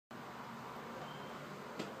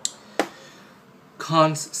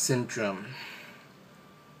Conn's syndrome.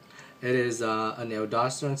 It is an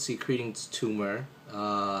aldosterone secreting tumor.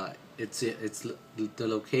 It's the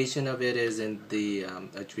location of it is in the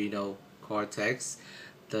adrenal cortex,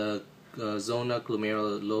 the zona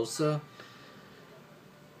glomerulosa.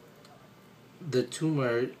 The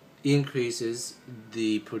tumor increases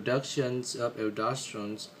the productions of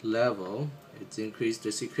aldosterone level. It's increased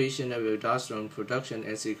the secretion of aldosterone production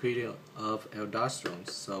and secreting of aldosterone.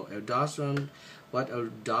 So what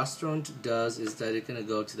aldosterone does is that it's gonna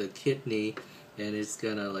go to the kidney and it's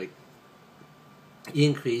gonna like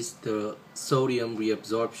increase the sodium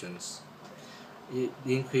reabsorptions.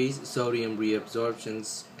 Increase sodium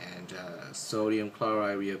reabsorptions and sodium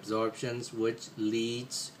chloride reabsorptions, which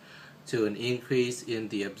leads to an increase in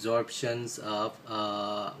the absorptions of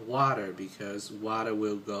water, because water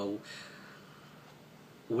will go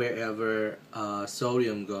wherever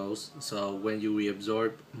sodium goes. So when you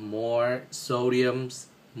reabsorb more sodiums,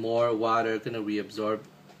 more water going to reabsorb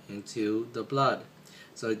into the blood.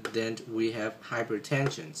 So then we have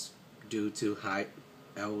hypertensions due to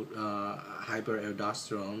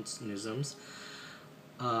hyperaldosteronism.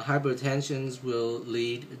 Hypertensions will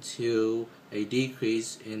lead to a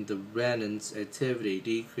decrease in the renin's activity,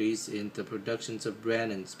 decrease in the productions of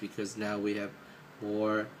renins, because now we have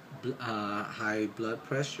more high blood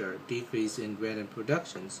pressure, decrease in renin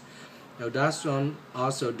productions. Aldosterone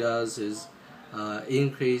also does is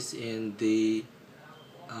increase in the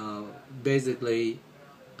basically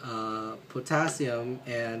potassium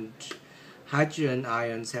and hydrogen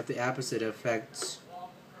ions have the opposite effects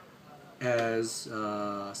as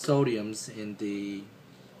sodiums in the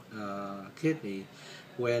kidney.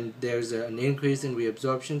 When there's an increase in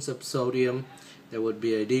reabsorptions of sodium, there would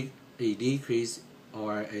be a decrease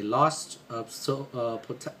or a loss of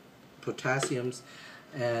potassiums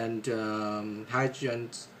and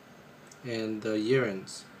hydrogens in the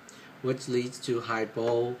urines, which leads to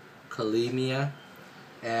hypokalemia,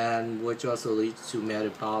 and which also leads to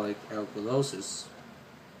metabolic alkalosis.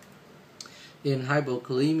 In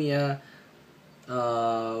hypokalemia,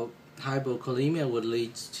 would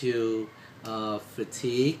lead to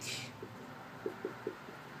fatigue,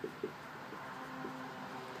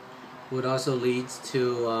 would also lead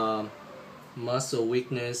to muscle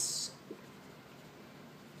weakness,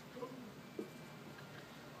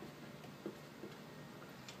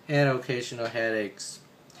 and occasional headaches.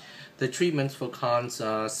 The treatments for Conn's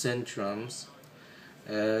syndromes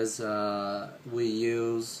is we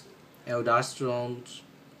use aldosterone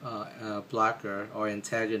blocker or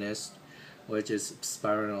antagonist, which is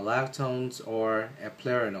spironolactones or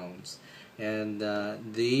eplerinones, and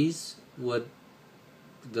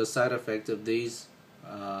the side effect of these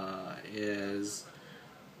is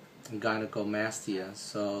gynecomastia.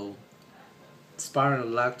 So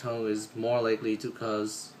spironolactone is more likely to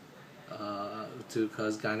cause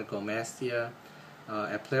gynecomastia.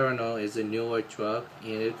 Eplerenone is a newer drug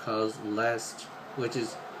and it causes less, which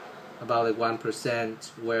is about like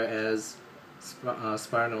 1%, whereas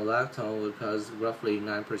spironolactone would cause roughly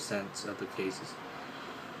 9% of the cases.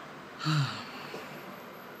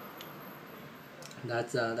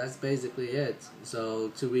 That's basically it.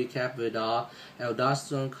 So to recap it all,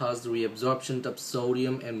 aldosterone causes the reabsorption of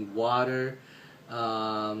sodium and water,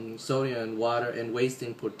 and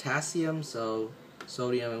wasting potassium. So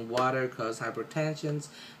sodium and water cause hypertensions,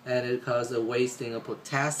 and it causes a wasting of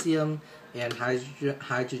potassium and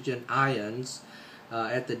hydrogen ions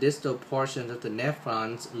at the distal portion of the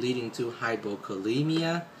nephrons, leading to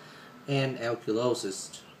hypokalemia and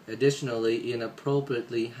alkalosis. Additionally,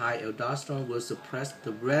 inappropriately high aldosterone will suppress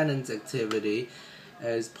the renin's activity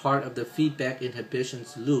as part of the feedback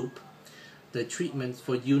inhibitions loop. The treatment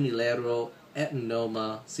for unilateral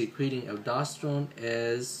adenoma secreting aldosterone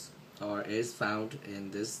is found in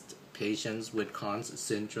these patients with Conn's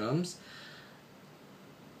syndromes.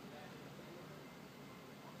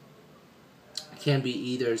 Can be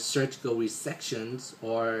either surgical resections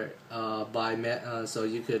or so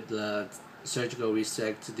you could surgical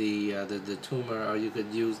resect the tumor, or you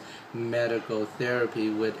could use medical therapy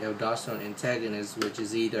with aldosterone antagonists, which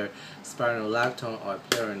is either spironolactone or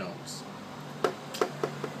eplerinones.